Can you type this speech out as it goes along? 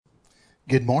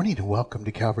Good morning and welcome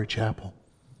to Calvary Chapel.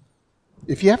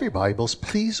 If you have your Bibles,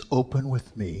 please open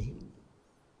with me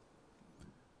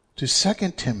to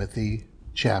 2 Timothy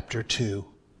chapter 2.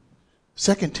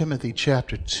 2 Timothy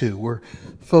chapter 2, where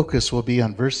focus will be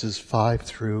on verses 5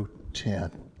 through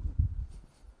 10.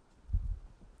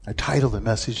 I titled the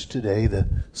message today, The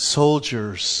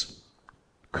Soldier's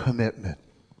Commitment.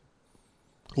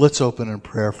 Let's open in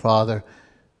prayer. Father,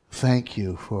 thank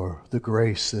you for the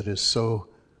grace that is so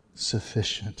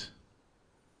sufficient.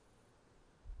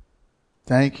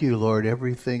 Thank you, Lord,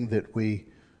 everything that we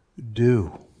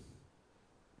do.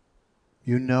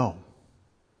 You know.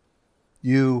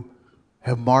 You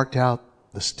have marked out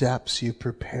the steps you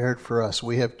prepared for us.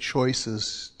 We have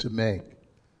choices to make.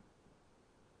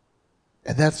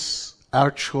 And that's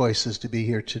our choice, is to be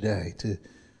here today,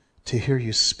 to hear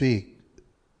you speak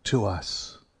to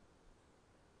us,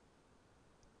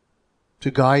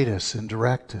 to guide us and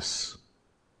direct us.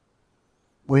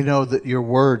 We know that your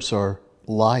words are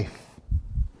life.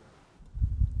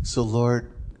 So,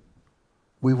 Lord,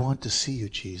 we want to see you,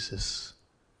 Jesus.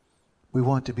 We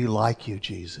want to be like you,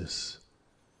 Jesus.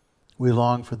 We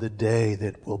long for the day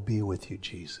that we'll be with you,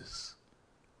 Jesus.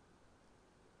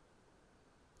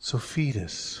 So feed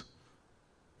us.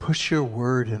 Push your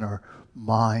word in our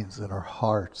minds and our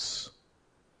hearts,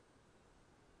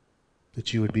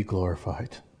 that you would be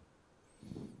glorified.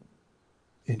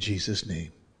 In Jesus'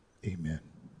 name, amen.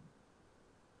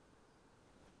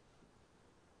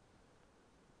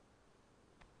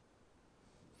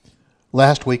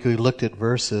 Last week we looked at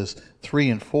verses 3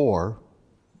 and 4,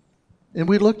 and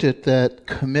we looked at that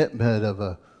commitment of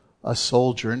a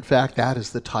soldier. In fact, that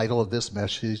is the title of this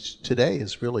message today,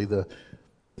 is really the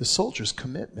soldier's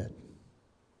commitment.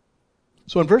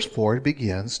 So in verse 4 it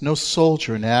begins, "No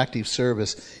soldier in active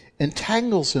service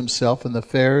entangles himself in the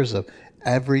affairs of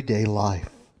everyday life,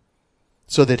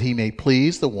 so that he may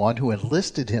please the one who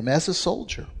enlisted him as a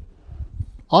soldier.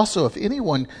 Also, if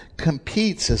anyone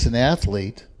competes as an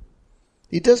athlete,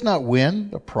 he does not win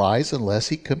a prize unless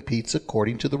he competes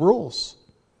according to the rules.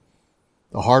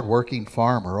 The hard-working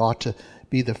farmer ought to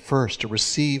be the first to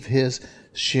receive his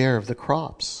share of the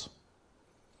crops.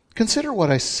 Consider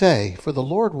what I say, for the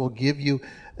Lord will give you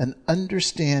an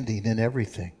understanding in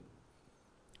everything.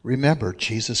 Remember,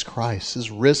 Jesus Christ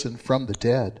is risen from the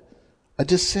dead, a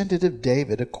descendant of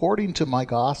David, according to my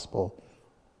gospel,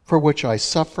 for which I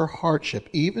suffer hardship,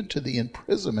 even to the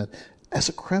imprisonment as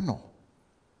a criminal.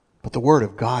 But the word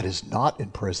of God is not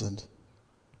imprisoned.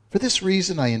 For this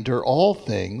reason I endure all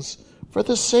things for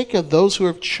the sake of those who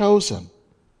have chosen,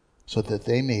 so that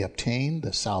they may obtain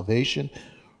the salvation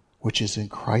which is in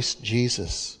Christ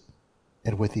Jesus,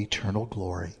 and with eternal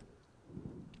glory."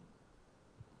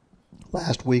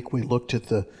 Last week we looked at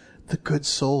the good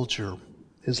soldier.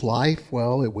 His life,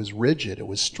 well, it was rigid, it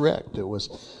was strict, it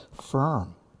was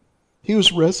firm. He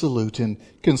was resolute in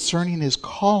concerning his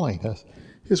calling,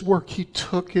 his work. He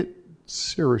took it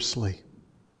seriously.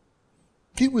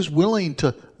 He was willing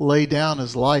to lay down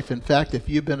his life. In fact, if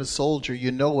you've been a soldier,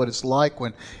 you know what it's like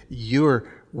when you're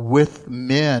with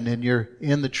men and you're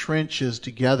in the trenches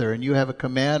together and you have a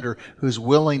commander who's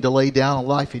willing to lay down a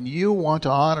life and you want to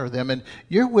honor them and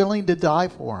you're willing to die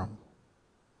for them.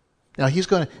 Now, he's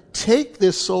going to take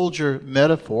this soldier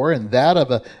metaphor and that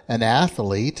of an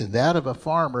athlete and that of a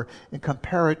farmer and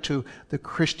compare it to the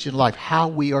Christian life, how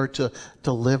we are to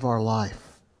live our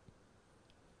life.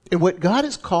 And what God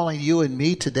is calling you and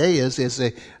me today is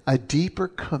a deeper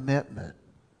commitment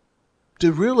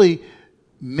to really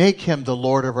make him the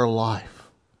Lord of our life,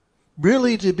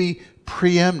 really to be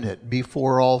preeminent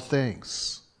before all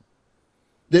things,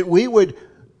 that we would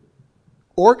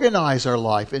organize our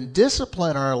life and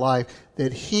discipline our life,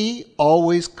 that he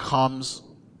always comes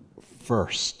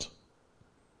first.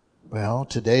 Well,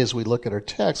 today as we look at our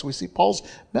text, we see Paul's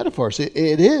metaphors.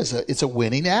 It's a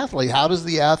winning athlete. How does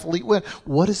the athlete win?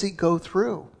 What does he go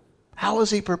through? How is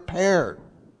he prepared?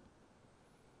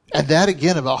 And that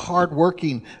again of a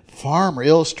hard-working farmer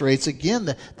illustrates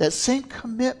again that same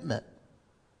commitment.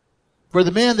 For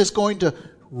the man that's going to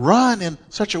run in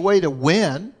such a way to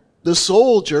win, the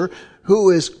soldier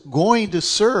who is going to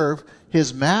serve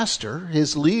his master,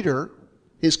 his leader,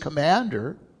 his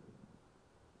commander.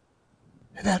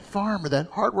 And that farmer, that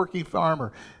hardworking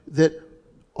farmer that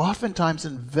oftentimes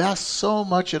invests so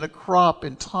much in a crop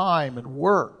and time and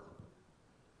work.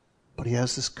 But he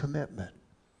has this commitment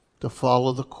to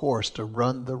follow the course, to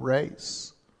run the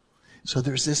race. So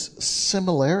there's this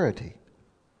similarity.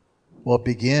 Well, it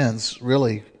begins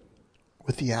really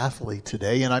with the athlete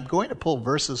today. And I'm going to pull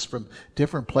verses from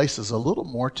different places a little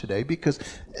more today because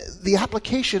the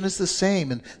application is the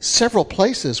same in several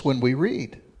places when we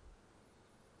read.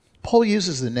 Paul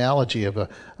uses the analogy of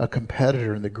a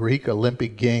competitor in the Greek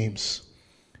Olympic Games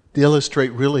to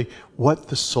illustrate really what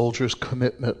the soldier's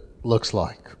commitment looks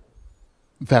like.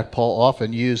 In fact, Paul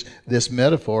often used this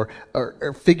metaphor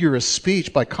or figure of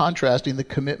speech by contrasting the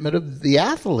commitment of the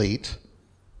athlete.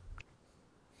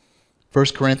 1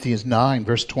 Corinthians 9,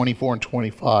 verse 24 and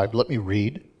 25. Let me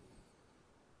read.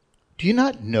 Do you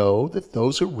not know that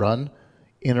those who run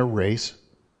in a race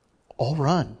all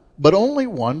run, but only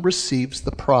one receives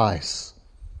the prize?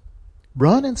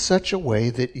 Run in such a way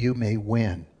that you may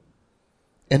win.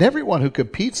 And everyone who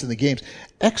competes in the games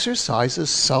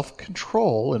exercises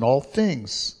self-control in all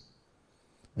things.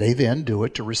 They then do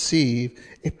it to receive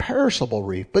a perishable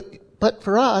wreath, but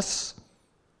for us,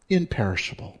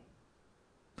 imperishable.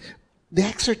 The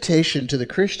exhortation to the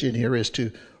Christian here is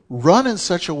to run in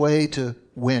such a way to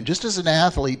win, just as an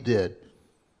athlete did.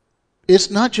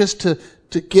 It's not just to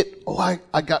get,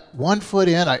 I got one foot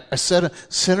in, I said a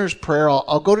sinner's prayer,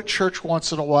 I'll go to church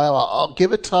once in a while, I'll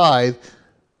give a tithe.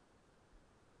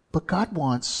 But God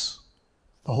wants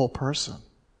the whole person.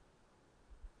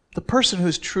 The person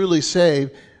who's truly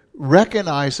saved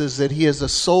recognizes that he is a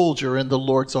soldier in the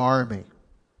Lord's army.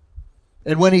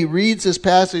 And when he reads this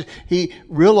passage, he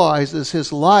realizes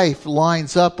his life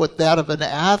lines up with that of an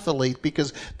athlete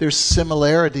because there's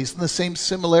similarities, and the same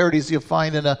similarities you'll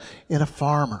find in a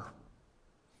farmer.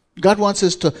 God wants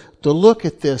us to look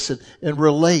at this and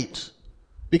relate.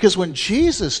 Because when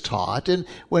Jesus taught and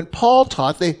when Paul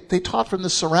taught, they taught from the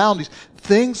surroundings,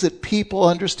 things that people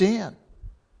understand.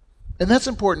 And that's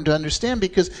important to understand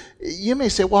because you may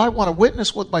say, well, I want to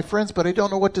witness with my friends, but I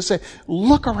don't know what to say.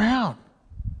 Look around.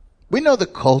 We know the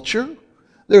culture.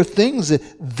 There are things that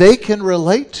they can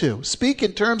relate to. Speak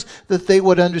in terms that they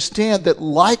would understand, that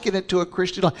liken it to a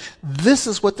Christian life. This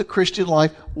is what the Christian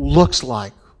life looks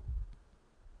like.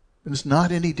 And it's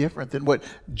not any different than what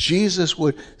Jesus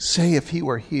would say if he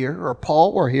were here, or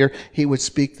Paul were here, he would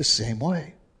speak the same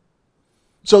way.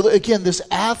 So again, this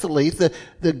athlete,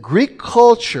 the Greek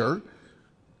culture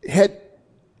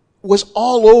was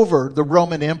all over the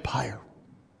Roman Empire.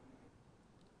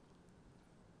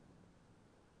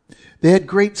 They had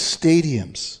great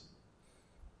stadiums.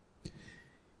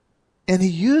 And he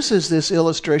uses this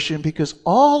illustration because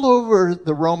all over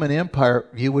the Roman Empire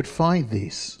you would find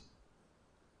these.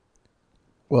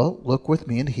 Well, look with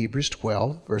me in Hebrews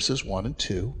 12, verses 1 and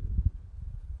 2.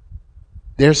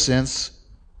 There, since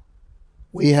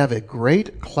we have a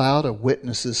great cloud of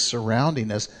witnesses surrounding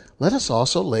us, let us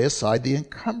also lay aside the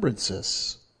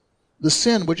encumbrances, the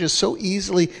sin which is so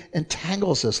easily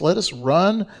entangles us. Let us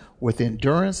run with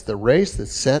endurance the race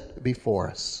that's set before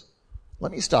us.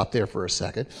 Let me stop there for a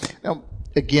second. Now,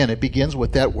 again, it begins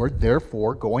with that word,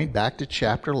 therefore, going back to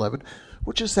chapter 11,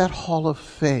 which is that hall of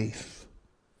faith.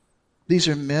 These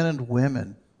are men and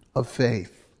women of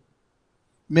faith.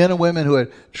 Men and women who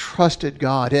had trusted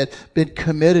God, had been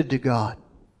committed to God.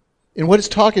 And what it's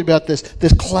talking about,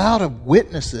 this cloud of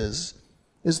witnesses,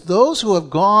 is those who have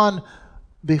gone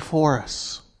before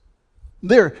us.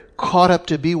 They're caught up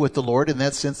to be with the Lord. In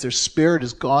that sense, their spirit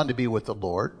is gone to be with the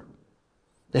Lord.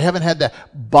 They haven't had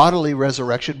that bodily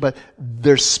resurrection, but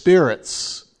their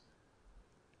spirits.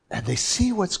 And they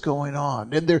see what's going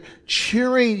on. And they're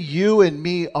cheering you and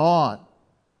me on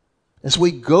as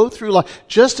we go through life,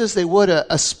 just as they would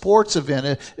a sports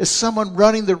event, as someone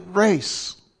running the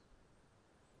race,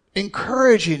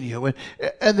 encouraging you.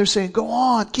 And they're saying, go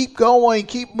on, keep going,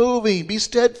 keep moving, be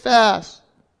steadfast.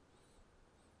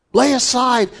 Lay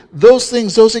aside those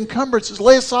things, those encumbrances.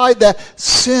 Lay aside that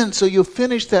sin so you'll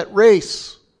finish that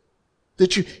race.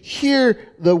 That you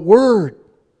hear the word.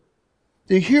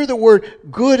 You hear the word,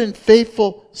 good and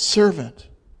faithful servant.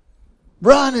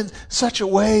 Run in such a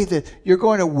way that you're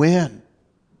going to win.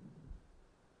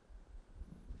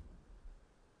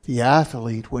 The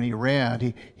athlete, when he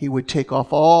ran, he would take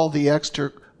off all the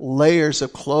extra layers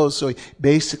of clothes, so he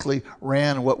basically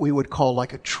ran what we would call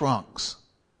like a trunks.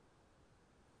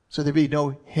 So there'd be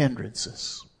no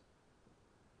hindrances.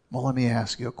 Well, let me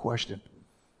ask you a question.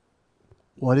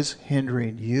 What is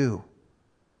hindering you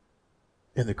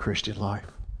in the Christian life?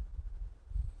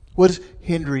 What is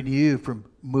hindering you from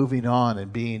moving on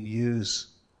and being used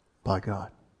by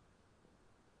God?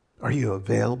 Are you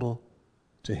available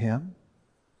to Him?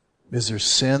 Is there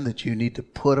sin that you need to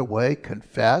put away,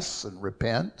 confess, and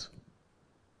repent?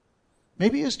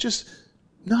 Maybe it's just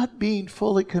not being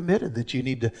fully committed that you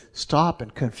need to stop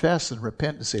and confess and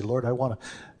repent and say, Lord, I want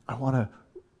to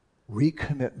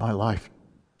recommit my life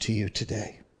to you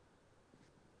today.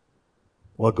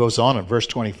 Well, it goes on in verse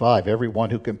 25.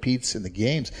 Everyone who competes in the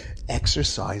games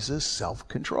exercises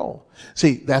self-control.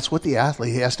 See, that's what the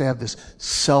athlete, he has to have this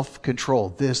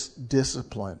self-control, this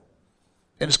discipline.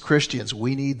 And as Christians,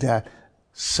 we need that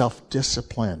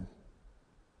self-discipline.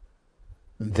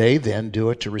 And they then do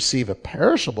it to receive a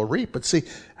perishable wreath. But see,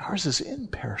 ours is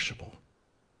imperishable.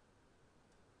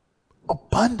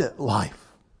 Abundant life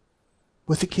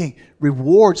with the King.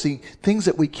 Rewards, the things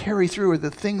that we carry through are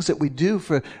the things that we do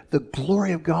for the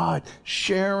glory of God,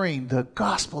 sharing the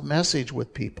gospel message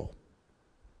with people,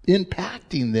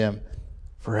 impacting them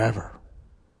forever.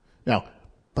 Now,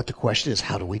 but the question is,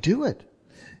 how do we do it?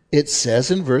 It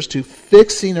says in verse 2,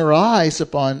 fixing our eyes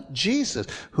upon Jesus,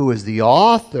 who is the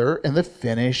author and the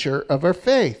finisher of our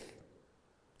faith,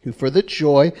 who for the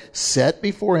joy set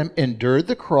before him endured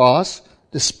the cross,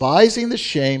 despising the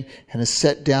shame, and is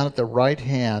set down at the right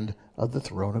hand of the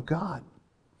throne of God.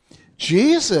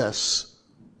 Jesus,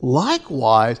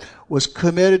 likewise, was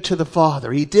committed to the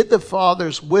Father. He did the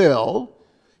Father's will.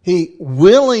 He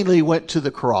willingly went to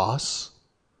the cross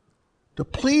to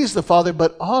please the Father,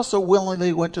 but also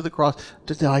willingly went to the cross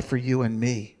to die for you and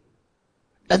me.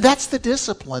 And that's the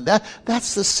discipline.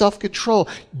 That's the self-control.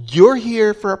 You're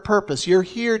here for a purpose. You're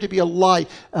here to be a light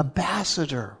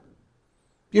ambassador.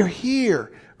 You're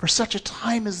here for such a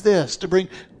time as this, to bring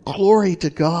glory to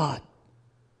God.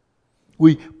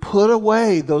 We put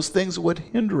away those things that would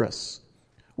hinder us.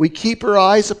 We keep our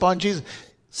eyes upon Jesus,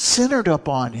 centered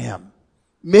upon him,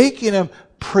 making him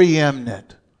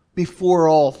preeminent before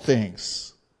all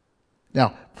things.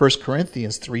 Now, 1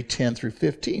 Corinthians 3:10 through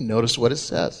 15, notice what it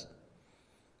says.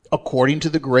 According to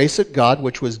the grace of God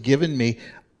which was given me,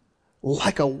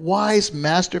 like a wise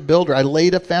master builder, I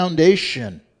laid a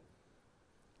foundation,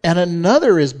 and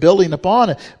another is building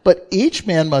upon it. But each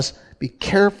man must be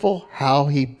careful how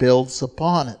he builds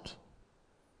upon it.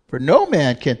 For no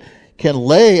man can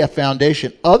lay a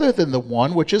foundation other than the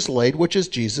one which is laid, which is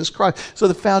Jesus Christ. So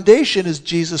the foundation is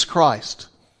Jesus Christ.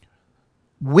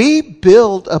 We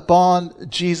build upon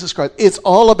Jesus Christ. It's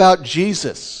all about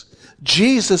Jesus.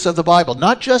 Jesus of the Bible.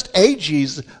 Not just a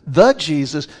Jesus,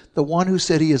 the one who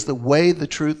said he is the way, the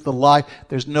truth, the life.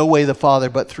 There's no way to the Father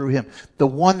but through him. The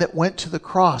one that went to the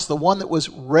cross. The one that was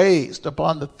raised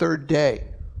upon the third day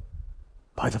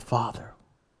by the Father.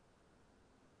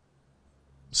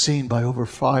 Seen by over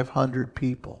 500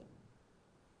 people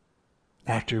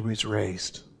after he was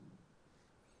raised.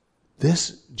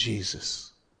 This Jesus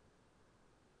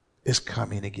is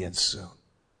coming again soon.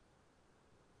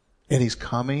 And he's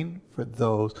coming for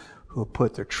those who have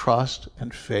put their trust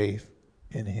and faith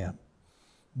in him.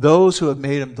 Those who have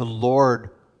made him the Lord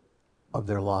of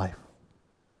their life.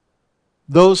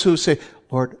 Those who say,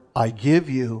 Lord, I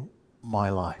give you my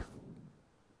life.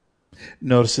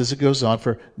 Notice as it goes on,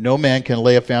 for no man can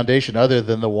lay a foundation other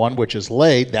than the one which is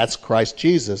laid, that's Christ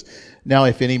Jesus. Now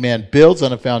if any man builds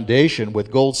on a foundation with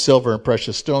gold, silver, and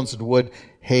precious stones, and wood,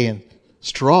 hay, and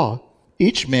straw,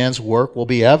 each man's work will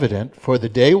be evident, for the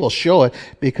day will show it,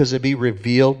 because it be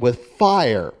revealed with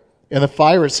fire. And the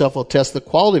fire itself will test the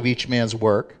quality of each man's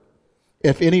work.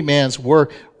 If any man's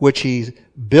work which he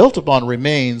built upon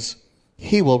remains,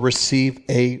 he will receive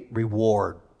a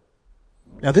reward.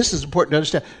 Now this is important to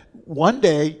understand. One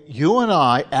day, you and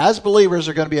I, as believers,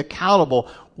 are going to be accountable.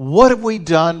 What have we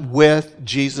done with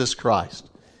Jesus Christ?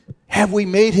 Have we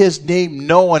made his name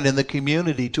known in the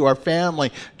community, to our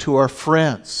family, to our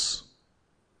friends?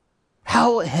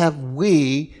 How have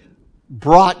we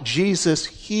brought Jesus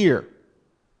here?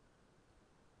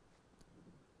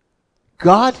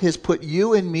 God has put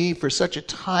you and me for such a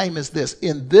time as this,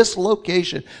 in this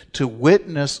location, to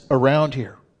witness around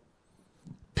here.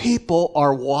 People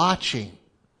are watching.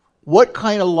 What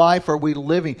kind of life are we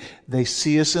living? They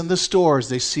see us in the stores.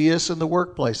 They see us in the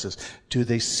workplaces. Do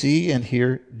they see and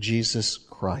hear Jesus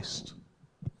Christ?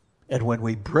 And when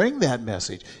we bring that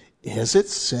message, is it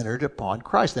centered upon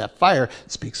Christ? That fire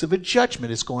speaks of a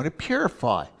judgment. It's going to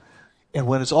purify. And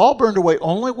when it's all burned away,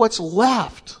 only what's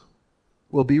left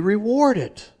will be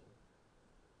rewarded.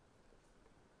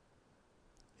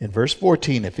 In verse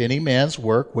 14, if any man's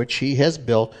work which he has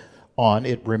built on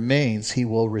it remains, he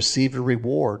will receive a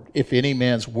reward. If any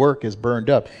man's work is burned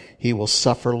up, he will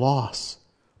suffer loss,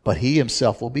 but he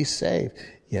himself will be saved,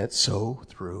 yet so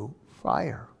through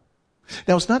fire.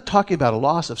 Now, it's not talking about a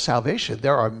loss of salvation.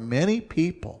 There are many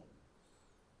people,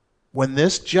 when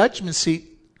this judgment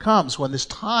seat comes, when this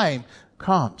time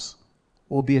comes,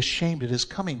 will be ashamed at his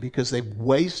coming because they've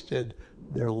wasted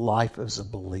their life as a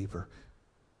believer.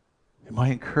 And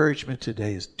my encouragement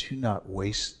today is, do not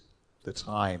waste the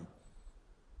time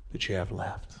that you have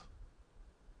left.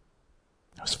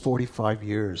 I was 45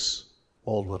 years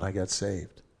old when I got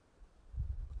saved.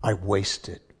 I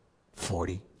wasted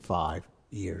 45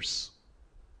 years.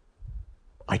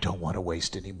 I don't want to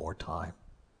waste any more time.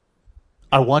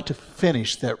 I want to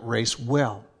finish that race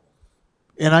well.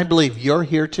 And I believe you're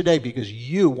here today because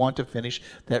you want to finish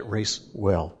that race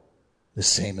well, the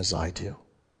same as I do.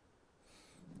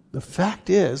 The fact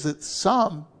is that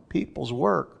some people's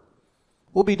work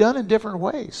will be done in different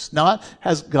ways. Not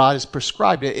as God has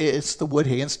prescribed it. It's the wood,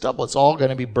 hay, and stubble. It's all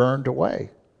going to be burned away.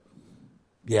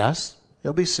 Yes,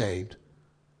 he'll be saved.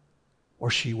 Or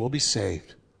she will be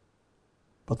saved.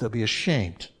 But they'll be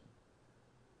ashamed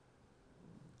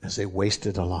as they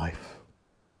wasted a life.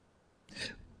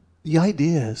 The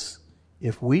idea is,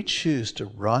 if we choose to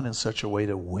run in such a way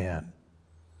to win,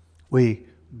 we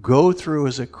go through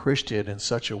as a Christian in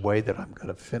such a way that I'm going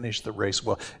to finish the race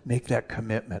well. Make that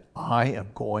commitment. I am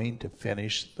going to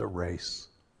finish the race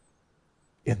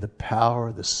in the power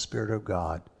of the Spirit of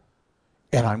God.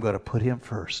 And I'm going to put Him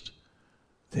first.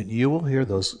 Then you will hear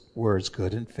those words,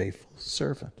 good and faithful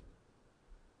servant.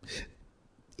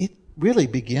 It really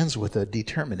begins with a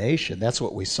determination. That's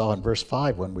what we saw in verse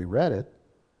 5 when we read it.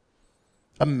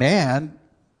 A man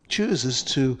chooses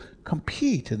to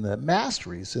compete in the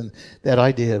masteries. And that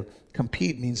idea of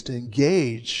compete means to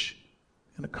engage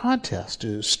in a contest,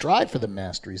 to strive for the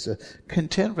masteries, to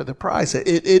contend for the prize.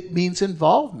 It means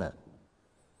involvement.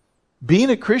 Being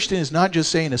a Christian is not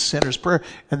just saying a sinner's prayer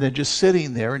and then just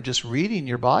sitting there and just reading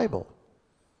your Bible.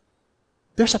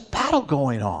 There's a battle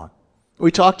going on. We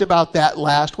talked about that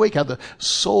last week, how the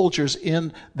soldiers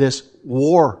in this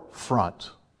war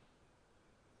front.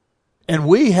 And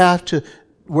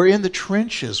we're in the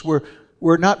trenches.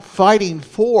 We're not fighting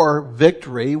for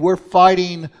victory. We're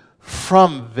fighting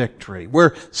from victory.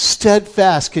 We're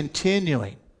steadfast,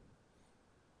 continuing.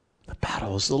 The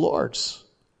battle is the Lord's.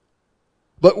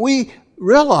 But we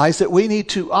realize that we need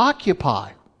to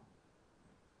occupy.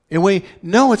 And we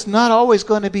know it's not always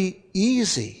going to be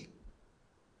easy.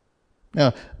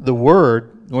 Now, the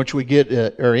word, which we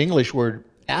get, our English word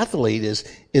athlete,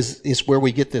 is where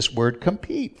we get this word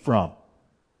compete from.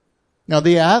 Now,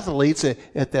 the athletes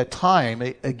at that time,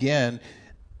 again,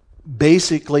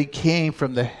 basically came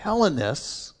from the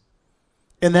Hellenists,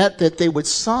 and that they would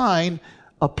sign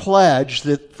a pledge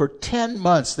that for 10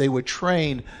 months they would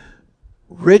train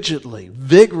rigidly,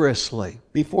 vigorously,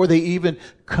 before they even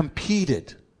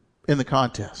competed in the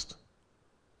contest.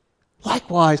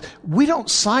 Likewise, we don't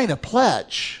sign a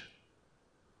pledge,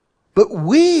 but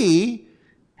we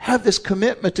have this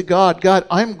commitment to God. God,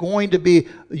 I'm going to be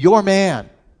your man,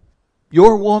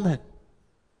 your woman.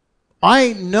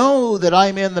 I know that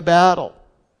I'm in the battle.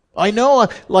 I know I'm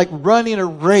like running a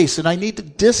race and I need to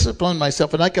discipline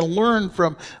myself, and I can learn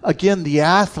from, again, the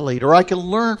athlete, or I can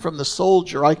learn from the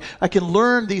soldier. I can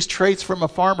learn these traits from a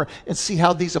farmer and see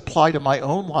how these apply to my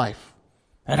own life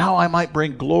and how I might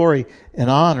bring glory and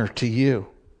honor to you.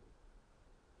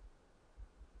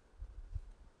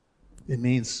 It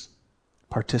means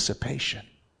participation.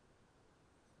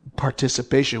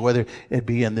 Participation, whether it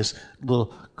be in this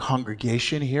little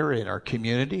congregation here, in our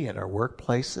community, in our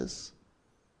workplaces,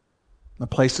 the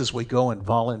places we go and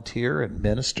volunteer and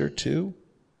minister to.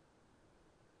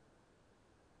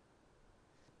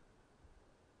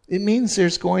 It means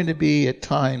there's going to be at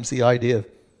times the idea of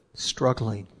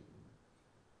struggling.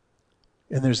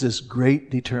 And there's this great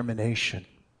determination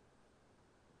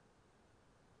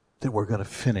that we're going to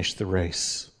finish the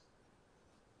race.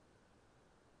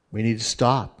 We need to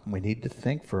stop. We need to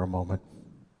think for a moment.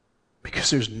 Because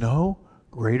there's no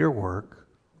greater work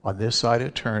on this side of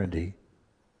eternity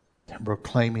than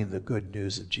proclaiming the good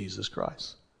news of Jesus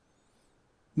Christ.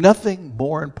 Nothing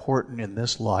more important in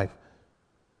this life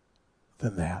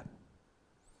than that.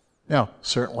 Now,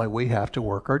 certainly we have to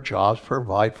work our jobs,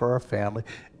 provide for our family.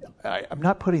 I'm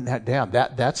not putting that down.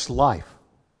 That's life.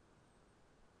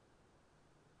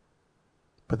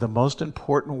 But the most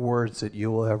important words that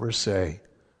you will ever say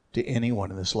to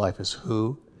anyone in this life is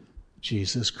who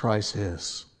Jesus Christ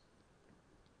is.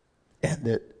 And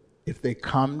that if they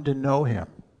come to know Him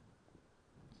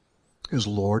as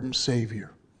Lord and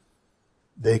Savior,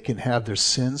 they can have their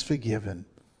sins forgiven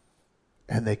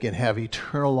and they can have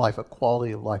eternal life, a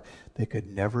quality of life they could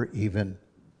never even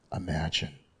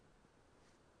imagine.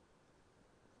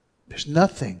 There's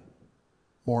nothing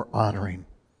more honoring,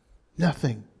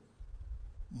 nothing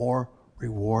more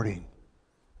rewarding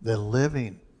than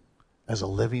living as a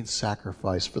living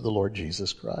sacrifice for the Lord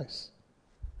Jesus Christ.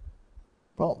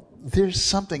 Well, there's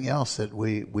something else that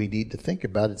we need to think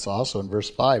about. It's also in verse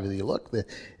 5. If you look,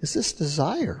 is this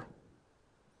desire.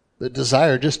 The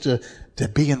desire just to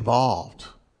be involved,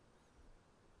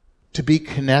 to be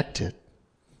connected,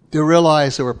 to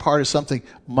realize that we're part of something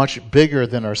much bigger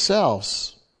than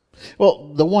ourselves.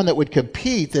 Well, the one that would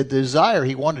compete, the desire,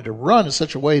 he wanted to run in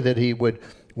such a way that he would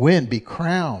win, be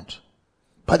crowned.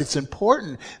 But it's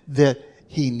important that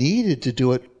he needed to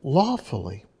do it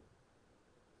lawfully.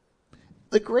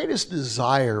 The greatest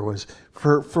desire was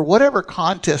for whatever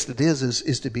contest it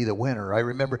is to be the winner. I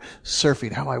remember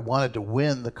surfing, how I wanted to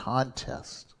win the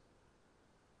contest.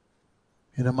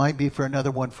 And it might be for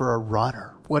another one for a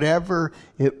runner. Whatever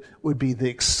it would be, the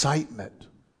excitement.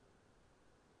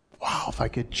 Wow, if I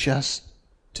could just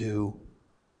do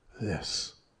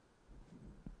this.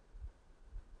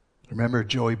 Remember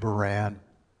Joey Buran?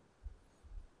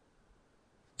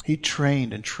 He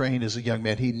trained and trained as a young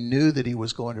man. He knew that he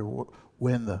was going to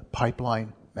win the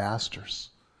Pipeline Masters.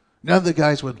 None of the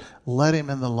guys would let him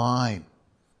in the line.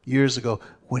 Years ago,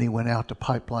 when he went out to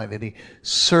Pipeline and he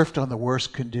surfed on the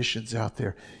worst conditions out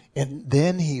there. And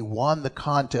then he won the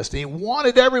contest. And he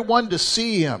wanted everyone to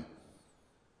see him.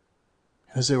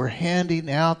 As they were handing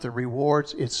out the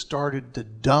rewards, it started to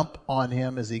dump on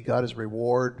him as he got his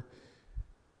reward.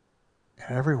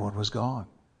 And everyone was gone.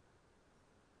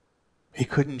 He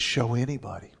couldn't show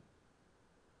anybody.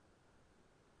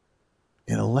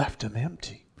 And it left him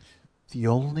empty. The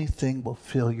only thing will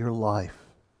fill your life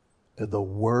are the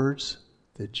words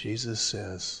that Jesus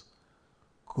says,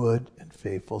 good and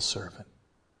faithful servant.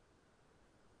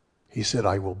 He said,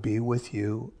 I will be with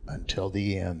you until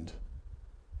the end.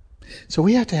 So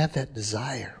we have to have that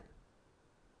desire.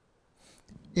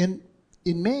 And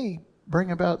it may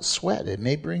bring about sweat. It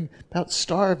may bring about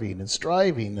starving and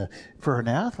striving for an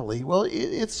athlete. Well,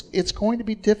 it's going to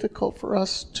be difficult for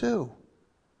us too.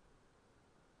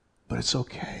 But it's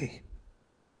okay.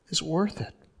 It's worth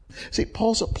it. See,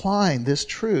 Paul's applying this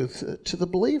truth to the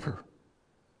believer.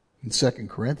 In 2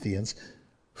 Corinthians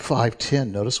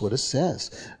 5:10, notice what it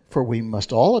says. For we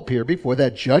must all appear before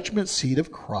that judgment seat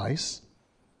of Christ,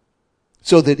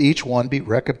 so that each one be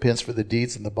recompensed for the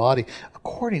deeds in the body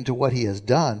according to what he has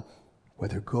done,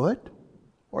 whether good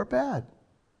or bad.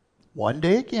 One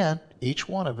day again, each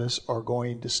one of us are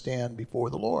going to stand before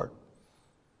the Lord.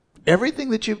 Everything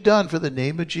that you've done for the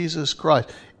name of Jesus Christ,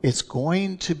 it's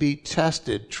going to be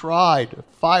tested, tried.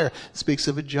 Fire speaks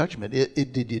of a judgment.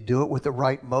 Did you do it with the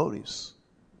right motives?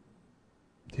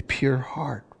 The pure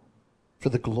heart for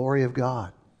the glory of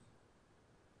God.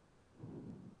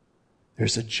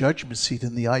 There's a judgment seat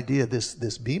in the idea.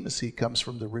 This bema seat comes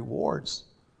from the rewards.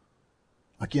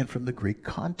 Again, from the Greek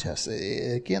contest.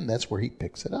 Again, that's where he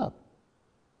picks it up.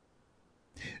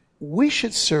 We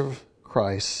should serve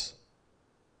Christ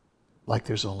like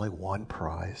there's only one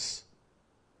prize.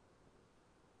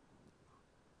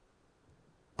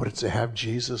 But it's to have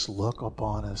Jesus look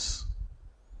upon us.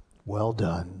 Well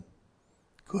done,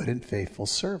 good and faithful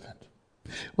servant.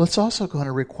 Well, it's also going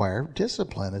to require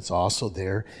discipline. It's also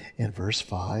there in verse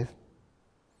 5.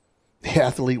 The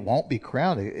athlete won't be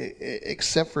crowned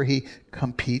except for he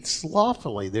competes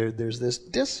lawfully. There's this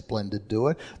discipline to do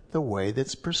it the way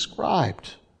that's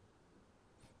prescribed.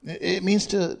 It means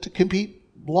to compete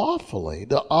lawfully,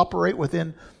 to operate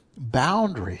within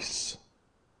boundaries.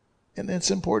 And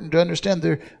it's important to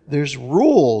understand there's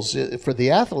rules for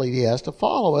the athlete he has to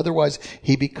follow. Otherwise,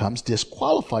 he becomes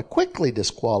disqualified, quickly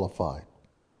disqualified.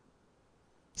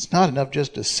 It's not enough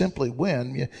just to simply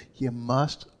win. You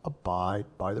must abide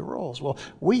by the rules. Well,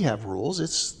 we have rules.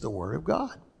 It's the Word of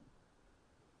God.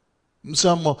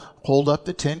 Some will hold up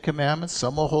the 10 Commandments.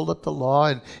 Some will hold up the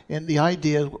law. And the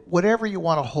idea, whatever you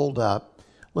want to hold up,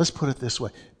 let's put it this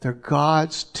way. They're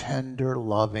God's tender,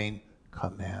 loving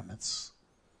commandments.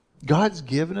 God's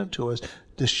given them to us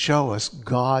to show us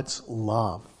God's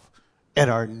love and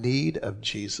our need of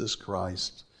Jesus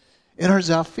Christ. And our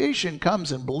salvation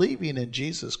comes in believing in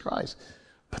Jesus Christ.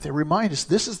 But they remind us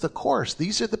this is the course.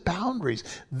 These are the boundaries.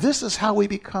 This is how we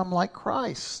become like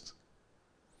Christ.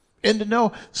 And to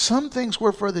know some things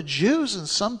were for the Jews and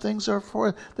some things are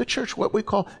for the church, what we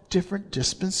call different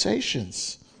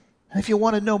dispensations. And if you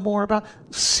want to know more about,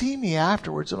 see me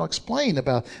afterwards and I'll explain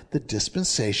about the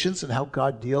dispensations and how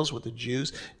God deals with the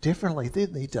Jews differently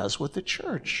than he does with the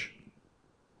church.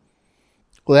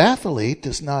 Well, the athlete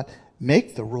does not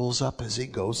make the rules up as he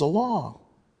goes along.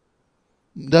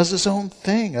 Does his own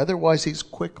thing. Otherwise, he's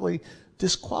quickly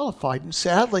disqualified. And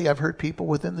sadly, I've heard people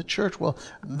within the church, well,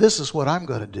 this is what I'm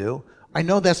going to do. I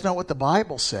know that's not what the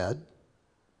Bible said.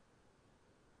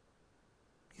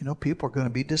 You know, people are going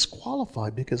to be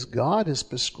disqualified because God has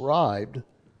prescribed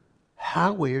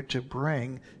how we are to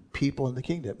bring people in the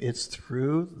kingdom. It's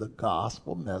through the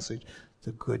gospel message,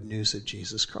 the good news of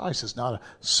Jesus Christ. It's not a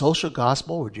social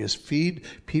gospel where you just feed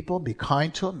people, be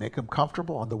kind to them, make them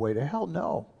comfortable on the way to hell.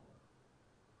 No.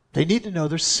 They need to know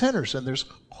they're sinners and there's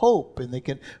hope and they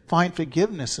can find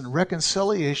forgiveness and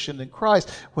reconciliation in Christ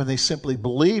when they simply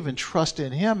believe and trust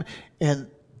in Him, and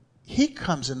He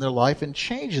comes in their life and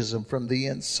changes them from the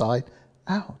inside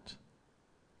out.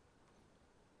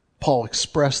 Paul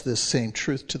expressed this same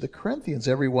truth to the Corinthians.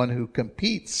 Everyone who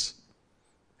competes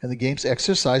in the games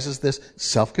exercises this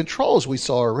self-control, as we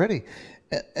saw already.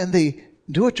 And they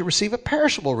do it to receive a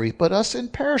perishable wreath, but us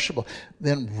imperishable.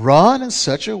 Then run in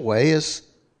such a way as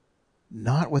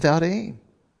not without aim.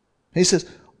 He says,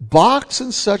 box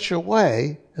in such a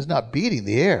way as not beating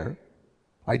the air.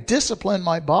 I discipline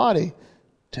my body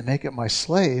to make it my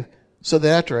slave, so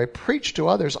that after I preach to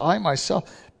others, I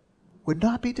myself would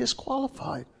not be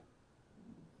disqualified.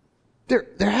 There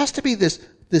has to be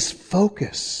this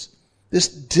focus, this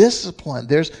discipline.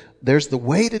 There's the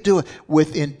way to do it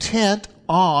with intent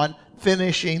on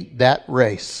finishing that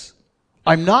race.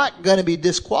 I'm not going to be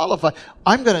disqualified.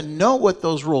 I'm going to know what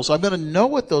those rules, I'm going to know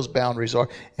what those boundaries are,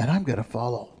 and I'm going to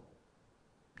follow.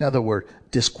 Now, the word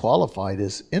disqualified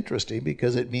is interesting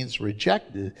because it means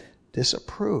rejected,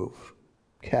 disapprove,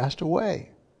 cast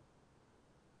away,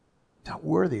 not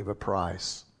worthy of a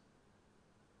prize.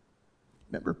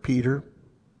 Remember Peter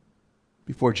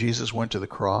before Jesus went to the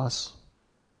cross?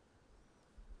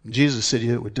 Jesus said,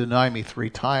 you would deny me 3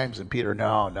 times. And Peter,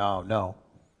 no.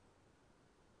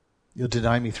 You'll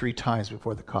deny me 3 times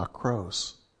before the cock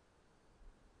crows.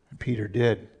 And Peter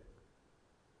did.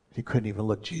 He couldn't even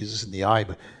look Jesus in the eye.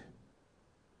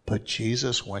 But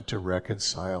Jesus went to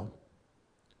reconcile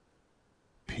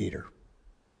Peter.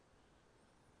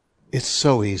 It's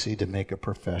so easy to make a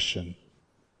profession,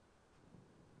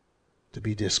 to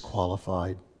be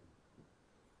disqualified.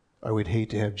 I would hate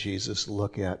to have Jesus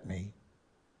look at me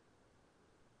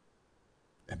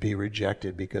and be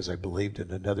rejected because I believed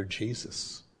in another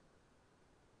Jesus.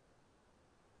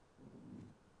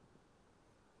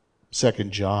 2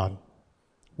 John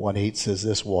 1:8 says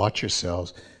this, watch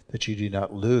yourselves that you do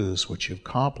not lose what you've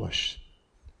accomplished,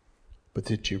 but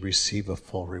that you receive a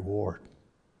full reward.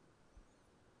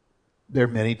 There are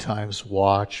many times,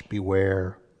 watch,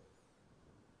 beware,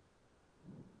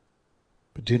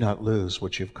 but do not lose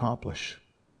what you've accomplished.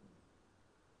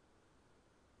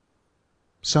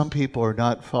 Some people are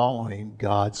not following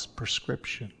God's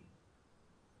prescription.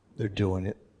 They're doing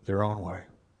it their own way.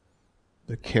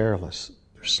 They're careless.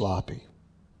 They're sloppy.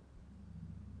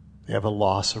 They have a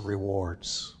loss of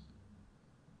rewards.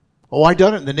 Oh, I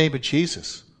done it in the name of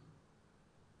Jesus.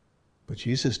 But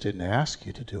Jesus didn't ask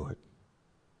you to do it.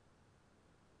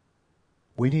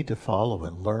 We need to follow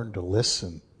and learn to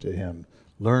listen to Him.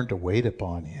 Learn to wait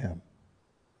upon Him.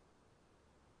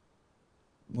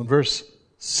 In verse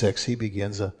 6, he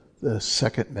begins the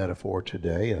second metaphor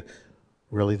today,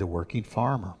 really the working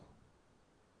farmer.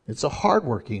 It's a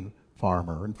hard-working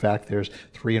farmer. In fact, there's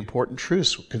 3 important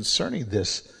truths concerning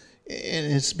this.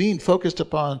 And it's being focused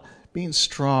upon being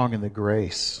strong in the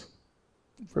grace.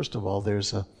 First of all,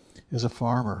 as a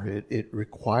farmer, it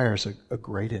requires a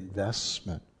great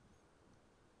investment.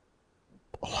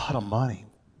 A lot of money.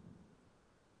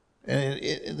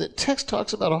 And the text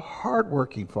talks about a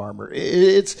hard-working farmer.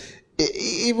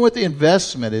 Even with the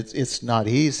investment, it's not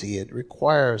easy. It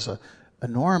requires an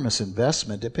enormous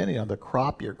investment depending on the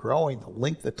crop you're growing, the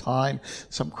length of time.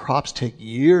 Some crops take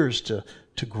years to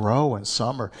grow and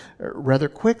some are rather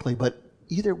quickly, but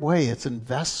either way, it's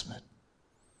investment.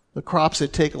 The crops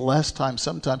that take less time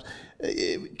sometimes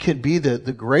it can be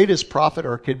the greatest profit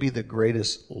or it could be the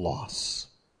greatest loss.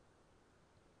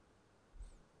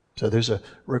 So there's a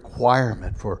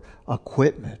requirement for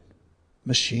equipment,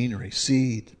 machinery,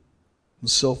 seed, and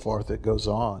so forth that goes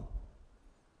on.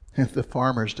 If the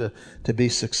farmer's to be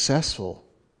successful,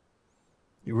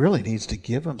 he really needs to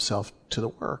give himself to the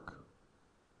work.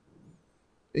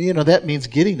 You know, that means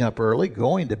getting up early,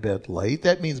 going to bed late.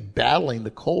 That means battling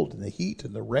the cold and the heat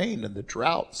and the rain and the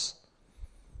droughts,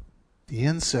 the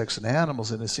insects and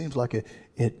animals, and it seems like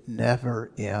it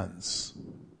never ends.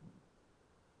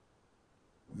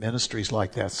 Ministries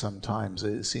like that sometimes,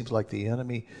 it seems like the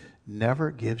enemy never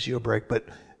gives you a break, but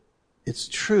it's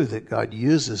true that God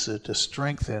uses it to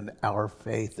strengthen our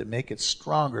faith, to make it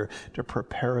stronger, to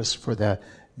prepare us for that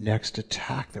next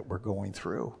attack that we're going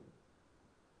through.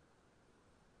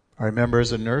 I remember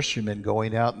as a nurseryman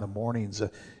going out in the mornings,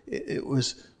 it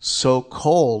was so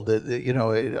cold that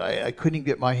I couldn't even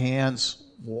get my hands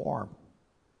warm.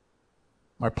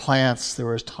 My plants, there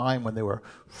was time when they were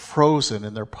frozen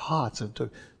in their pots and it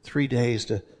took 3 days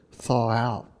to thaw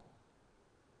out.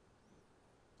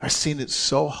 I've seen it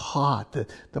so hot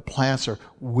that the plants are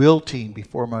wilting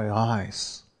before my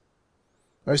eyes.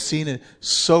 I've seen it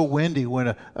so windy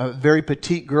when a very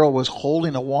petite girl was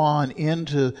holding a wand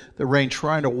into the rain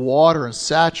trying to water and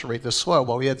saturate the soil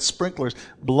while we had sprinklers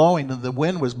blowing and the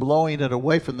wind was blowing it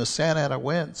away from the Santa Ana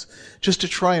winds just to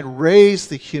try and raise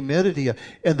the humidity,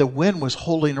 and the wind was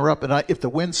holding her up, and if the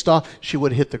wind stopped, she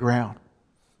would hit the ground.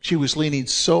 She was leaning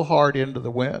so hard into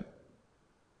the wind.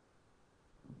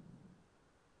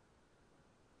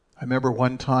 I remember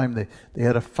one time they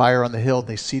had a fire on the hill, and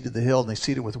they seeded the hill, and they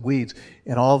seeded with weeds,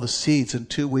 and all the seeds in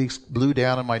 2 weeks blew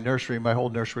down in my nursery. My whole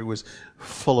nursery was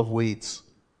full of weeds.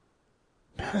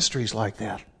 Ministry's like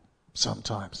that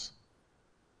sometimes.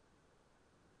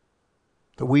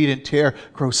 The wheat and tare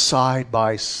grow side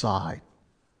by side.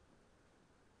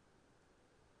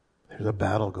 There's a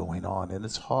battle going on, and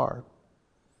it's hard.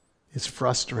 It's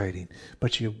frustrating,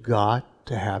 but you've got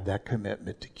to have that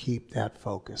commitment to keep that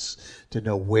focus, to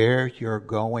know where you're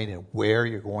going and where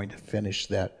you're going to finish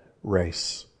that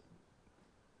race.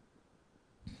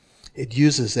 It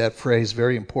uses that phrase,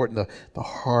 very important, the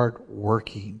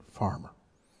hard-working farmer.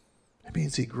 It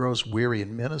means he grows weary.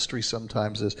 In ministry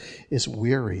sometimes is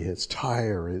weary, it's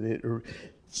tired,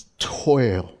 it's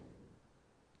toil.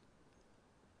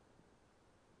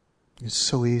 It's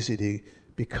so easy to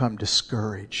become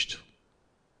discouraged.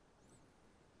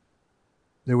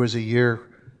 There was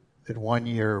one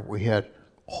year we had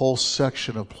a whole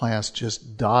section of plants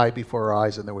just die before our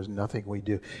eyes, and there was nothing we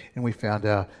do. And we found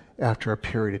out after a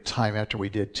period of time, after we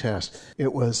did tests,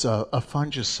 it was a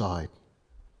fungicide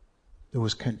that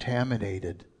was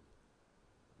contaminated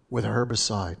with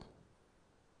herbicide.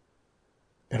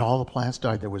 And all the plants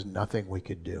died. There was nothing we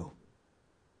could do.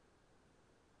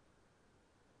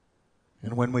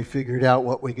 And when we figured out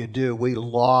what we could do, we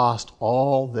lost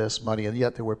all this money. And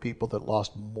yet there were people that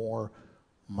lost more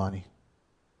money.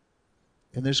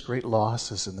 And there's great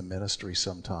losses in the ministry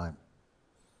sometime.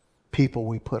 People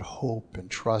we put hope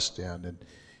and trust in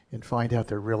and find out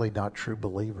they're really not true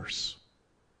believers.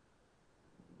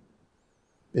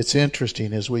 It's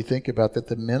interesting as we think about that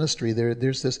the ministry,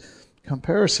 there's this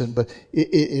comparison, but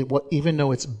even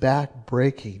though it's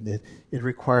back-breaking, it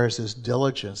requires this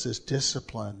diligence, this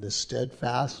discipline, this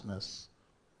steadfastness,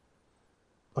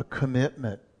 a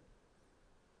commitment.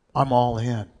 I'm all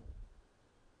in.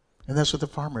 And that's what the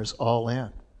farmer is, all in.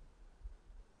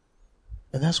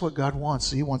 And that's what God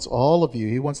wants. He wants all of you.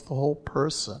 He wants the whole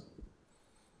person.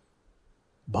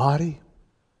 Body,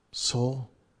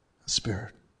 soul, and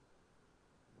spirit.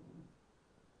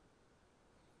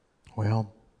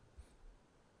 Well,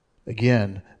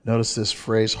 again, notice this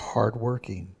phrase,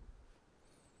 hardworking.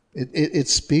 It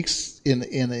speaks in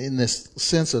this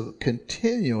sense of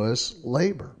continuous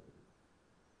labor.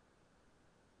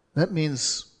 That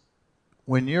means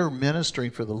when you're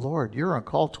ministering for the Lord, you're on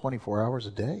call 24 hours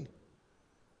a day.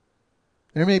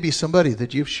 There may be somebody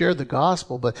that you've shared the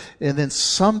gospel, and then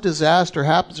some disaster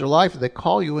happens in their life, and they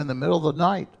call you in the middle of the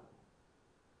night.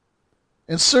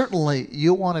 And certainly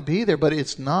you want to be there, but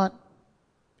it's not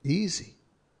easy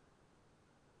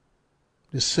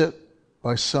to sit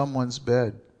by someone's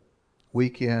bed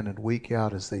week in and week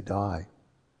out as they die.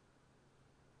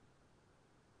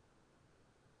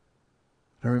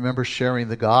 I remember sharing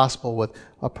the gospel with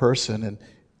a person and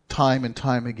time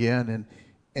again,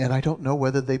 and I don't know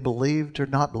whether they believed or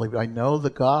not believed. I know the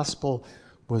gospel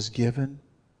was given.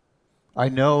 I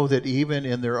know that even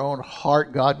in their own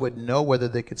heart, God would know whether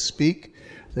they could speak.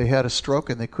 They had a stroke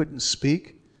and they couldn't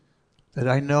speak. That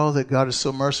I know that God is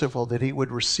so merciful that He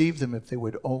would receive them if they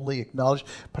would only acknowledge.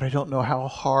 But I don't know how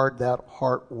hard that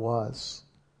heart was.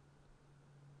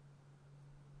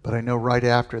 But I know right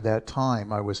after that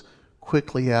time, I was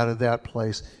quickly out of that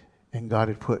place, and God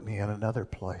had put me in another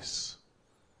place.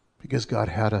 Because God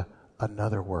had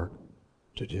another work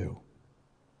to do.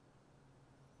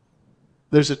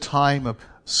 There's a time of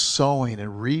sowing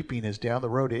and reaping is down the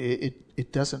road.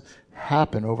 It doesn't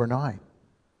happen overnight.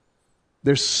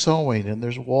 There's sowing and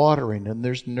there's watering and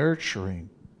there's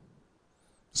nurturing.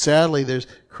 Sadly, there's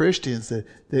Christians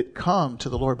that come to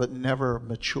the Lord but never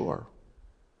mature.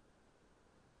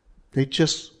 They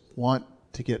just want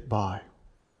to get by.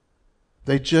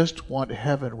 They just want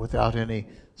heaven without any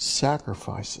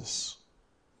sacrifices.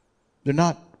 They're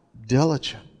not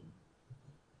diligent.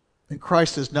 And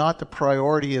Christ is not the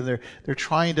priority, and they're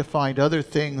trying to find other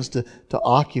things to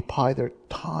occupy their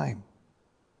time.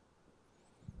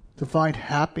 To find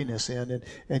happiness in,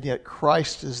 and yet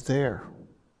Christ is there,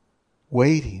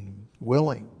 waiting,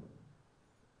 willing.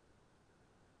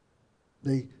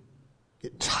 They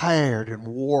get tired and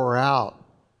wore out,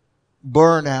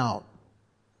 burn out,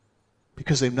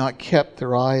 because they've not kept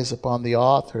their eyes upon the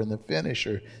author and the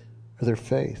finisher of their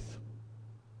faith.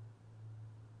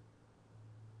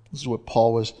 This is what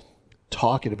Paul was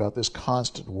talking about, this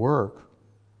constant work,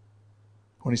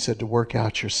 when he said to work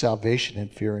out your salvation in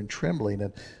fear and trembling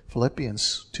in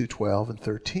Philippians 2:12 and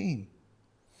 13.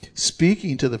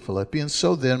 Speaking to the Philippians,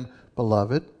 so then,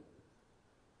 beloved,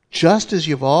 just as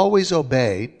you've always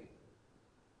obeyed,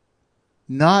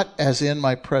 not as in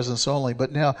my presence only,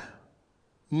 but now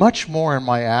much more in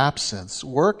my absence.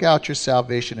 Work out your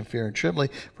salvation in fear and trembling,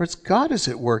 for it's God is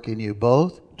at work in you,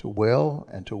 both to will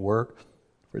and to work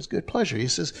for his good pleasure. He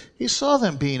says, he saw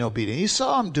them being obedient. He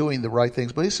saw them doing the right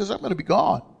things, but he says, I'm going to be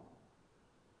gone.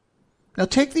 Now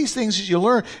take these things as you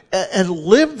learn and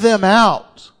live them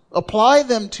out. Apply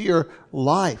them to your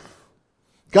life.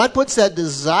 God puts that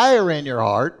desire in your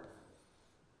heart.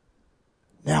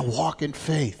 Now walk in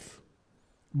faith.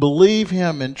 Believe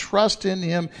him and trust in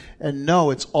him and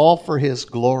know it's all for his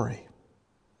glory.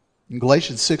 In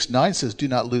Galatians 6:9 says, do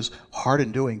not lose heart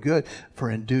in doing good,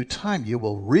 for in due time you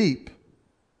will reap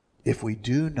if we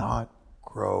do not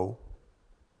grow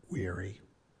weary.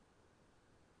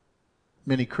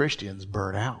 Many Christians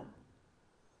burn out.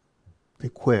 They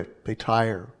quit. They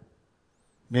tire.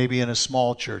 Maybe in a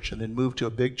small church and then move to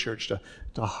a big church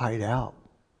to hide out.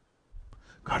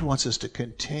 God wants us to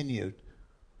continue.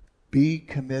 Be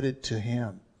committed to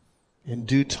him. In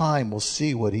due time, we'll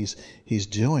see what he's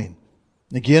doing.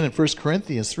 Again, in 1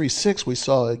 Corinthians 3:6, we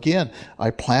saw again,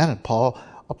 I planted,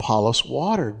 Apollos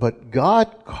watered, but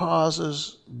God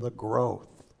causes the growth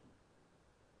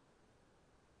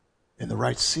in the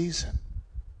right season.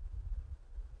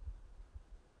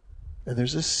 And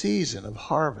there's a season of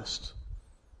harvest.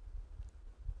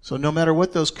 So no matter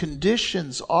what those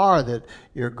conditions are that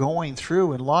you're going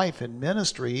through in life and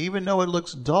ministry, even though it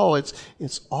looks dull,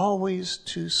 it's always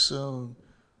too soon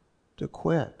to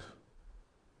quit.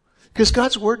 Because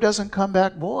God's word doesn't come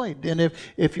back void. And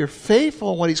if you're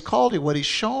faithful in what he's called you, what he's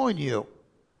showing you,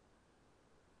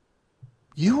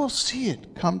 you will see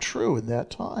it come true in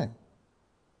that time.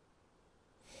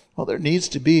 Well, there needs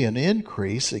to be an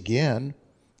increase again.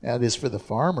 That is for the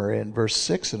farmer. In verse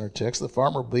 6 in our text, the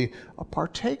farmer will be a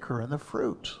partaker in the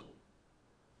fruit.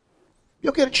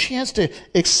 You'll get a chance to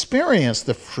experience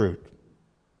the fruit.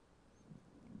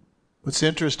 What's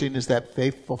interesting is that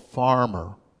faithful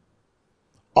farmer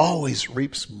always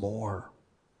reaps more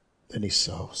than he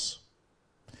sows.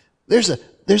 There's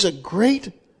a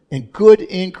great and good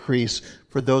increase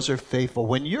for those who are faithful.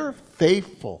 When you're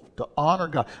faithful to honor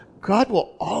God, God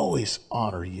will always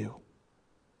honor you.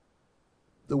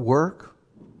 The work,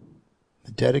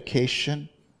 the dedication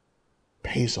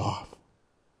pays off.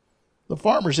 The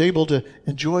farmer's able to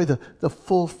enjoy the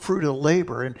full fruit of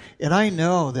labor. And I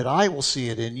know that I will see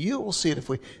it and you will see it if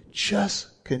we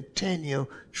just continue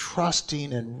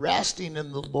trusting and resting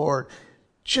in the Lord.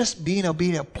 Just being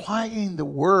obedient, applying the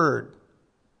word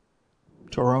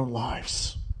to our own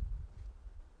lives.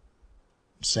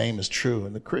 Same is true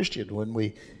in the Christian when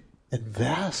we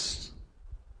invest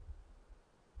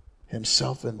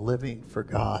himself in living for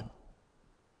God.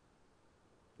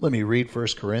 Let me read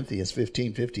 1 Corinthians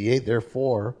 15:58.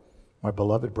 Therefore, my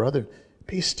beloved brethren,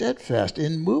 be steadfast,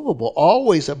 immovable,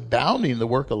 always abounding in the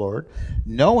work of the Lord,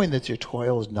 knowing that your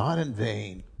toil is not in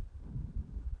vain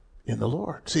in the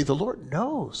Lord. See, the Lord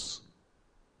knows.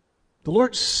 The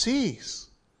Lord sees.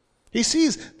 He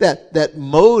sees that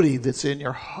motive that's in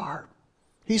your heart.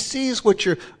 He sees what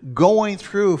you're going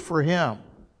through for him.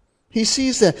 He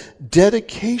sees that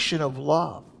dedication of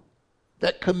love,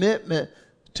 that commitment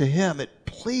to him. It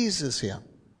pleases him,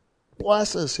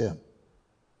 blesses him.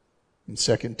 In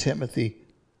 2 Timothy,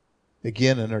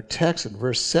 again in our text in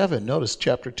verse 7, notice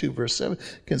chapter 2, verse 7,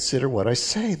 consider what I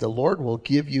say. The Lord will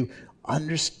give you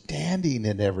understanding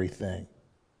in everything.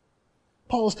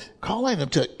 Paul's calling them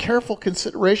to careful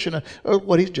consideration of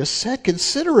what he just said.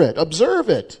 Consider it, observe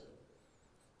it,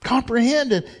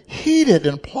 comprehend it, heed it,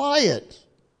 and apply it.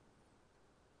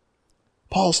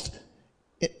 Paul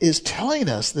is telling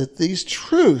us that these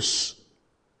truths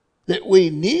that we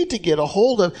need to get a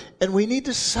hold of and we need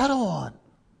to settle on.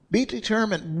 Be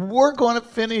determined. We're going to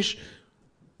finish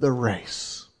the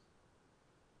race.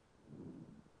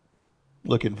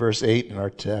 Look in verse 8 in our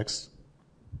text.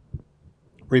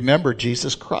 Remember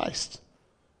Jesus Christ,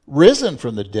 risen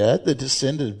from the dead, the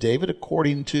descendant of David,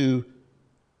 according to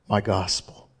my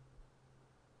gospel.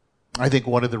 I think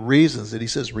one of the reasons that he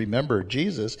says, remember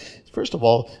Jesus, first of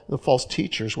all, the false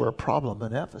teachers were a problem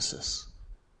in Ephesus.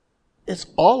 It's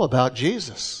all about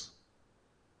Jesus.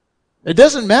 It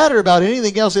doesn't matter about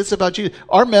anything else. It's about Jesus.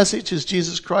 Our message is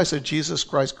Jesus Christ and Jesus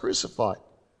Christ crucified.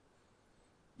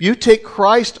 You take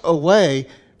Christ away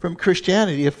from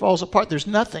Christianity, it falls apart. There's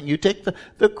nothing. You take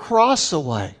the cross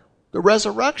away, the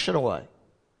resurrection away.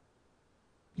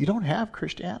 You don't have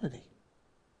Christianity.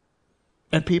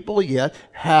 And people yet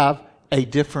have a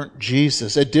different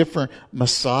Jesus, a different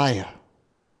Messiah.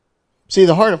 See,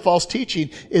 the heart of false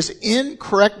teaching is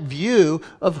incorrect view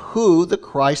of who the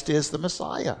Christ is, the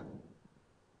Messiah.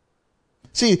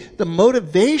 See, the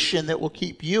motivation that will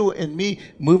keep you and me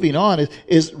moving on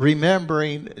is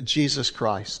remembering Jesus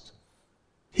Christ.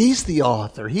 He's the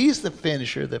author. He's the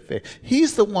finisher of the faith.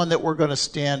 He's the one that we're going to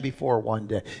stand before one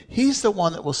day. He's the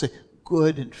one that will say,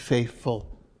 good and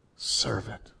faithful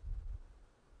servant.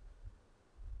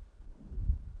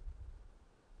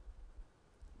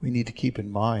 We need to keep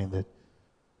in mind that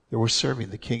we're serving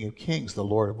the King of Kings, the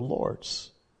Lord of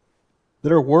Lords.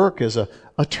 That our work is an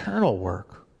eternal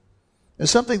work.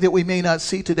 It's something that we may not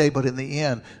see today, but in the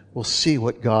end, we'll see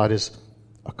what God has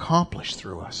accomplished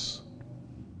through us.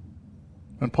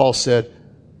 When Paul said,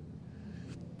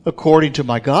 according to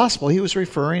my gospel, he was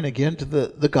referring again to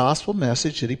the gospel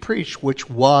message that he preached, which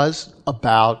was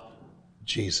about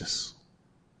Jesus.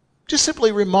 Just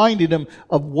simply reminding him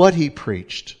of what he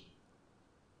preached.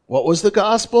 What was the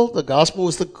gospel? The gospel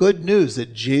was the good news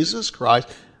that Jesus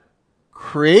Christ,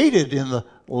 created in the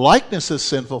likeness of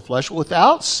sinful flesh,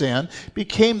 without sin,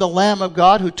 became the Lamb of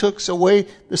God who took away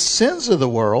the sins of the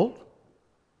world.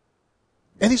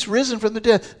 And he's risen from the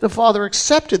dead. The Father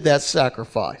accepted that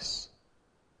sacrifice.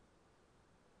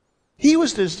 He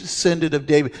was the descendant of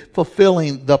David,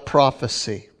 fulfilling the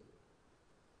prophecy.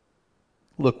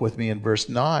 Look with me in verse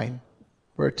 9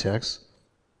 for a text.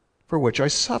 For which I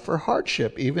suffer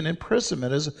hardship, even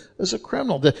imprisonment as a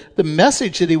criminal. The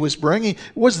message that he was bringing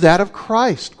was that of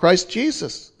Christ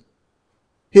Jesus.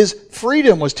 His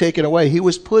freedom was taken away. He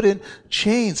was put in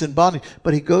chains and bondage.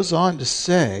 But he goes on to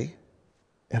say,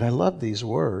 and I love these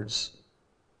words,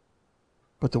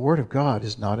 but the Word of God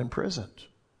is not imprisoned.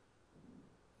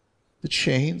 The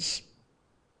chains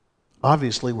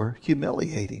obviously were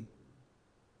humiliating,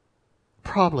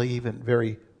 probably even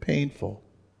very painful,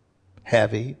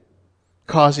 heavy,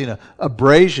 causing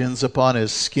abrasions upon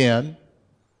his skin.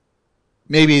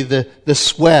 Maybe the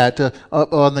sweat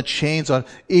on the chains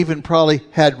even probably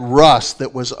had rust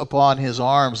that was upon his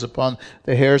arms, upon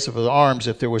the hairs of his arms,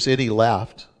 if there was any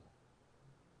left.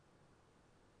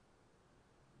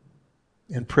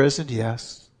 Imprisoned,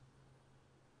 yes.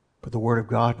 But the Word of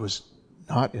God was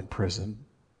not in prison.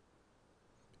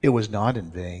 It was not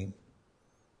in vain.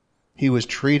 He was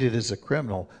treated as a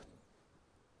criminal.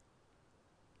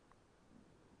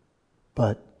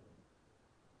 But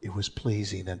it was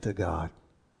pleasing unto God.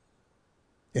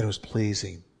 It was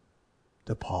pleasing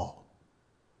to Paul.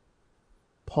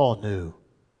 Paul knew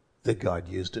that God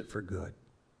used it for good,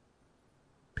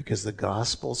 because the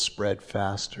gospel spread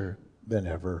faster than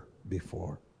ever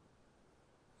before.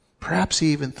 Perhaps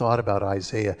he even thought about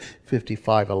Isaiah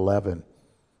 55:11.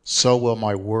 So will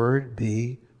my word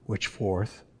be which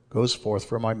goes forth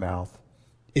from my mouth.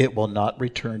 It will not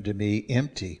return to me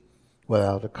empty,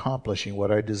 without accomplishing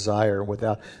what I desire,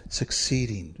 without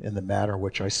succeeding in the matter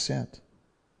which I sent.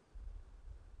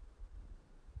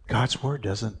 God's word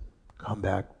doesn't come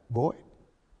back void.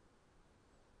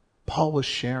 Paul was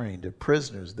sharing to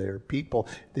prisoners there, people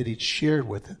that he'd shared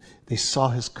with. They saw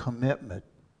his commitment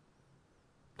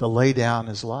to lay down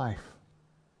his life.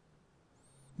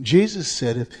 Jesus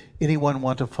said, if anyone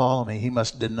want to follow me, he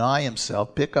must deny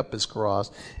himself, pick up his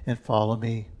cross, and follow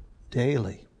me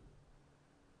daily.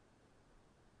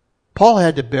 Paul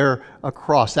had to bear a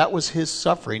cross. That was his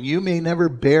suffering. You may never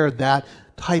bear that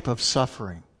type of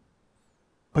suffering,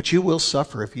 but you will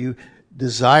suffer if you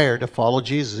desire to follow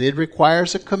Jesus. It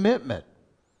requires a commitment.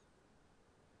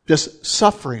 Just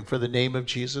suffering for the name of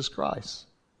Jesus Christ.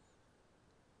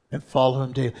 And follow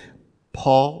him daily.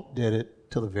 Paul did it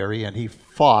till the very end. He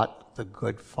fought the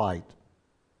good fight.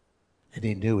 And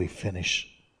he knew he finished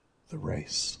the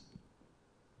race.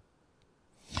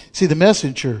 See, the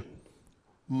messenger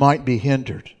might be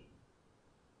hindered,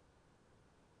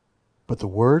 but the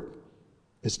word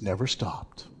is never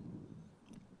stopped.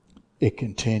 It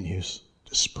continues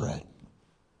to spread.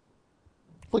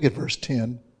 Look at verse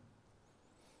 10.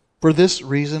 For this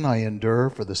reason I endure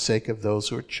for the sake of those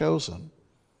who are chosen,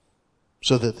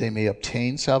 so that they may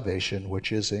obtain salvation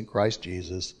which is in Christ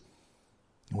Jesus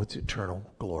with eternal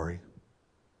glory.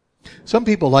 Some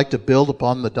people like to build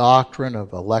upon the doctrine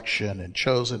of election and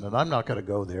chosen, and I'm not going to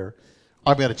go there.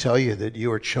 I'm going to tell you that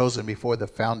you were chosen before the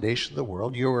foundation of the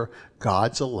world. You were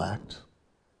God's elect.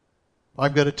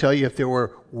 I'm going to tell you, if there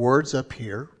were words up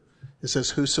here, it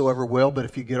says whosoever will, but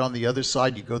if you get on the other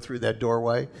side, you go through that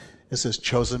doorway, it says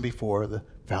chosen before the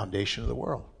foundation of the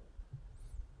world.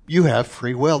 You have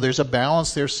free will. There's a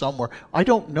balance there somewhere. I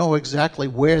don't know exactly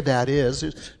where that is.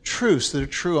 There's truths that are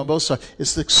true on both sides.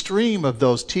 It's the extreme of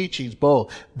those teachings,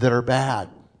 both, that are bad.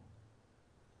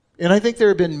 And I think there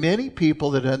have been many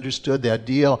people that understood that.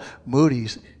 D.L. Moody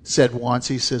said once,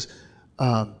 he says,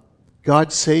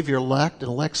 God save your elect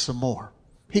and elect some more.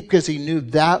 Because he knew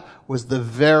that was the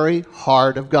very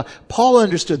heart of God. Paul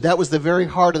understood that was the very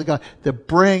heart of God, to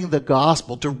bring the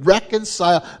gospel, to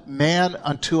reconcile man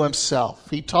unto himself.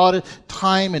 He taught it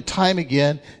time and time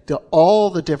again to all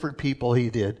the different people he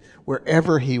did,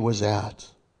 wherever he was at.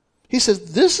 He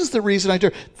says, this is the reason I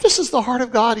do. This is the heart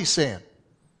of God, he's saying.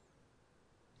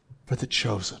 For the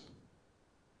chosen.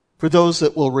 For those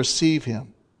that will receive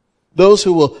him. Those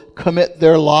who will commit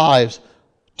their lives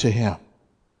to him.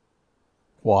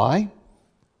 Why?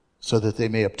 So that they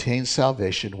may obtain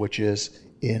salvation, which is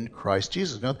in Christ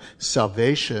Jesus. Now,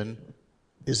 salvation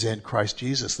is in Christ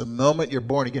Jesus. The moment you're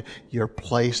born again, you're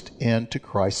placed into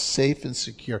Christ, safe and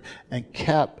secure, and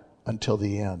kept until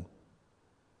the end,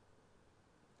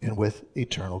 and with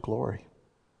eternal glory.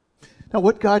 Now,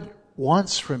 what God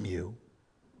wants from you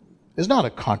is not a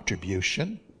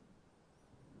contribution,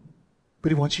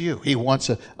 but he wants you. He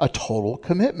wants a total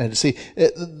commitment. See,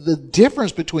 the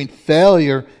difference between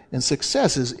failure and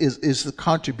success is the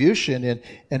contribution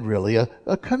and really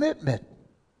a commitment.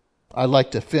 I'd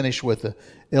like to finish with an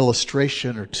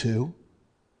illustration or two.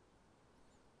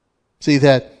 See,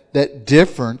 that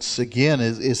difference, again,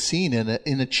 is seen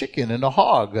in a chicken and a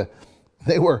hog.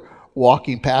 They were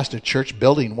walking past a church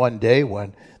building one day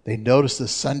when they noticed the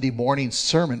Sunday morning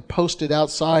sermon posted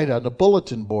outside on the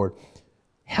bulletin board,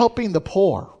 helping the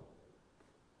poor.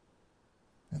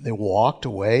 And they walked a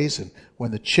ways, and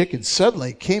when the chicken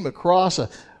suddenly came across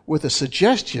with a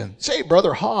suggestion, say,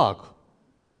 Brother Hog,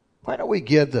 why don't we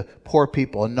give the poor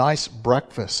people a nice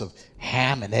breakfast of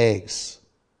ham and eggs?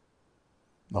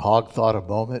 The hog thought a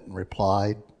moment and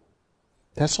replied,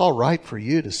 that's all right for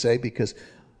you to say, because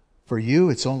for you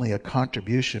it's only a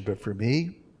contribution, but for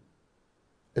me,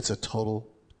 it's a total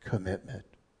commitment.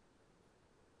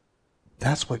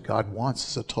 That's what God wants,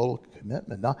 is a total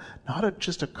commitment, not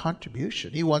just a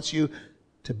contribution. He wants you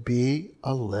to be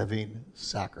a living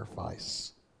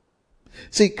sacrifice.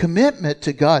 See, commitment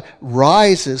to God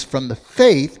rises from the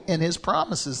faith in his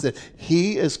promises that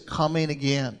he is coming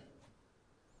again.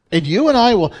 And you and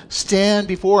I will stand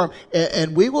before him,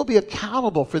 and we will be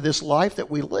accountable for this life that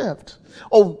we lived.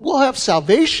 Oh, we'll have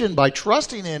salvation by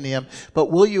trusting in him,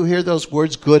 but will you hear those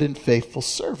words, good and faithful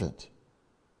servant?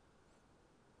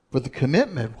 For the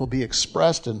commitment will be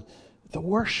expressed in the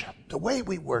worship, the way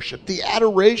we worship, the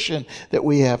adoration that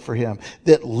we have for him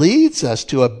that leads us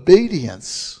to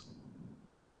obedience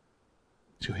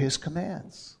to his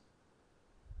commands.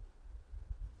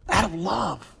 Out of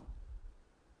love.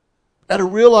 Out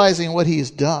of realizing what he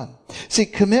has done. See,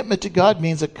 commitment to God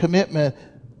means a commitment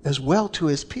as well to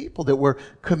his people, that we're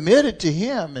committed to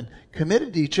him and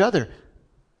committed to each other.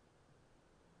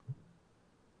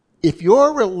 If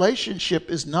your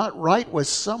relationship is not right with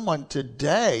someone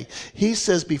today, he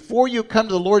says, before you come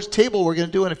to the Lord's table, we're going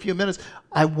to do in a few minutes,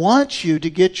 I want you to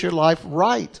get your life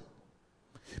right.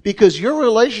 Because your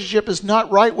relationship is not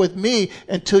right with me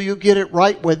until you get it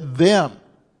right with them.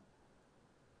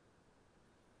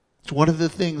 It's one of the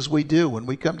things we do when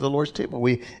we come to the Lord's table.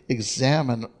 We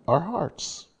examine our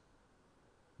hearts.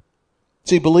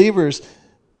 See, believers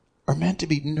are meant to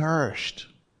be nourished.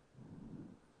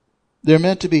 They're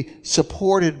meant to be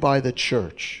supported by the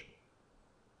church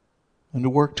and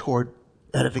to work toward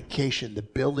edification, the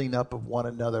building up of one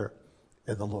another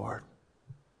in the Lord.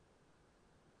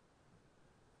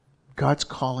 God's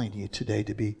calling you today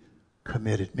to be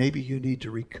committed. Maybe you need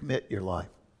to recommit your life,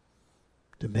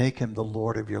 to make him the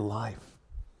Lord of your life.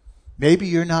 Maybe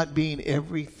you're not being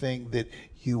everything that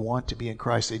you want to be in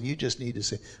Christ, and you just need to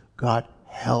say, God,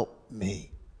 help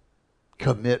me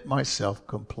commit myself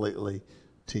completely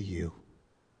to you.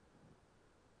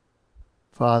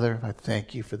 Father, I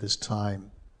thank you for this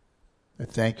time. I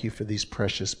thank you for these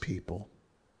precious people.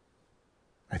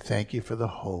 I thank you for the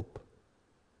hope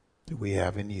that we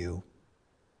have in you.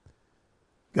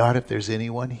 God, if there's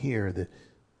anyone here that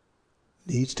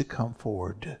needs to come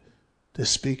forward to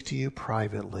speak to you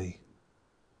privately,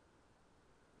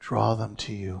 draw them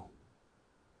to you.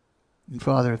 And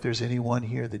Father, if there's anyone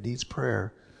here that needs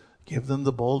prayer, give them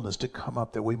the boldness to come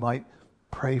up that we might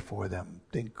pray for them,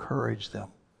 to encourage them.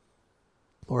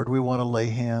 Lord, we want to lay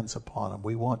hands upon them.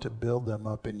 We want to build them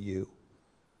up in you.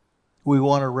 We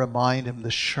want to remind them the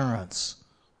assurance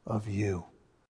of you.